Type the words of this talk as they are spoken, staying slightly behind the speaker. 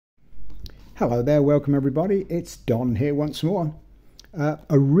Hello there, welcome everybody. It's Don here once more.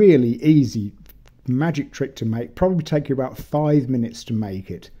 A really easy magic trick to make, probably take you about 5 minutes to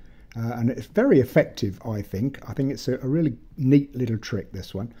make it. And it's very effective, I think. I think it's a really neat little trick,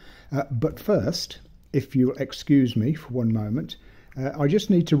 this one. But first, if you'll excuse me for one moment, I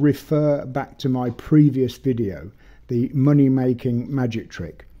just need to refer back to my previous video, the money-making magic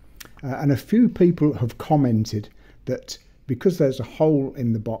trick. And a few people have commented that because there's a hole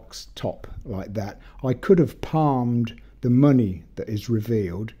in the box top like that, I could have palmed the money that is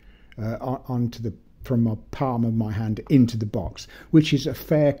revealed from the palm of my hand into the box, which is a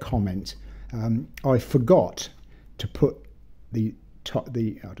fair comment. I forgot to put I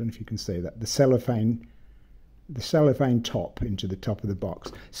don't know if you can see that, the cellophane top into the top of the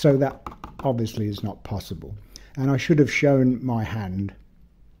box, so that obviously is not possible. And I should have shown my hand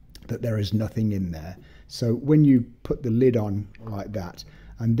that there is nothing in there. So when you put the lid on like that,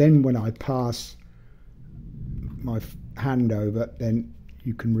 and then when I pass my hand over, then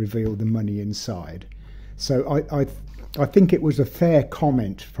you can reveal the money inside. So I think it was a fair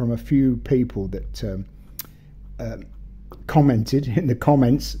comment from a few people that commented in the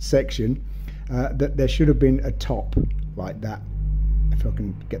comments section that there should have been a top like that, if I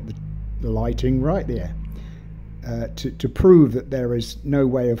can get the lighting right there, to prove that there is no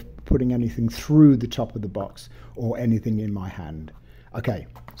way of putting anything through the top of the box or anything in my hand. Okay,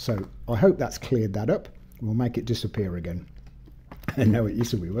 so I hope that's cleared that up. We'll make it disappear again. No, it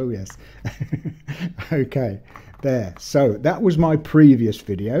used to be, well, yes. Okay, there. So that was my previous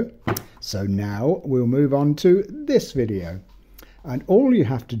video. So now we'll move on to this video. And all you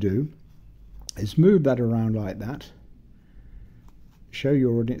have to do is move that around like that. Show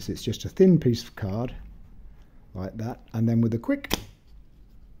your audience it's just a thin piece of card like that. And then with a quick,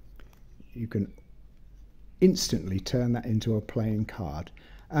 you can instantly turn that into a playing card.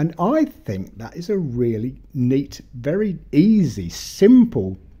 And I think that is a really neat, very easy,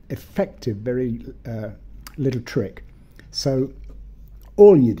 simple, effective, very little trick. So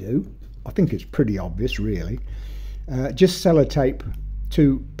all you do, I think it's pretty obvious really, just sellotape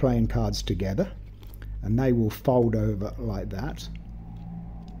two playing cards together and they will fold over like that.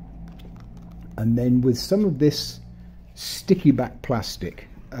 And then with some of this sticky back plastic,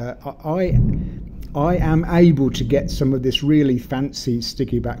 I am able to get some of this really fancy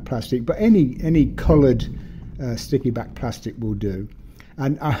sticky back plastic, but any coloured sticky back plastic will do.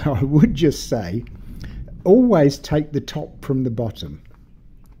 And I would just say, always take the top from the bottom,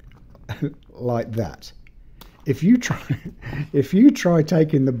 like that. If you try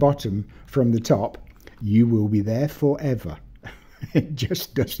taking the bottom from the top, you will be there forever. It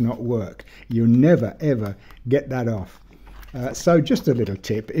just does not work. You'll never ever get that off. So just a little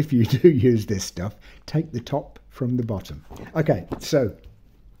tip, if you do use this stuff, take the top from the bottom. Okay, so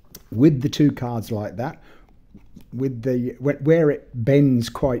with the two cards like that, with where it bends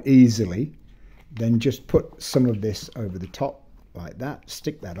quite easily, then just put some of this over the top like that,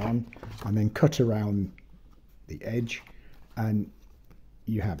 stick that on, and then cut around the edge, and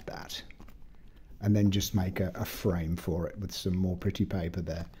you have that. And then just make a frame for it with some more pretty paper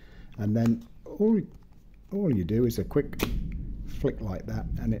there. And then all you do is a quick flick like that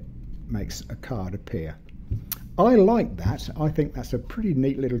and it makes a card appear. I like that. I think that's a pretty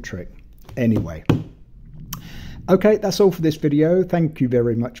neat little trick. Anyway, okay, that's all for this video. Thank you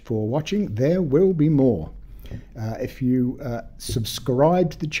very much for watching. There will be more. If you subscribe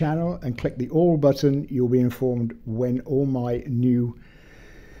to the channel and click the all button, you'll be informed when all my new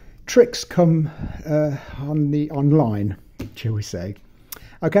tricks come online, shall we say.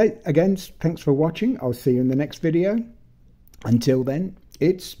 Okay, again, thanks for watching. I'll see you in the next video. Until then,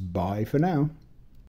 it's bye for now.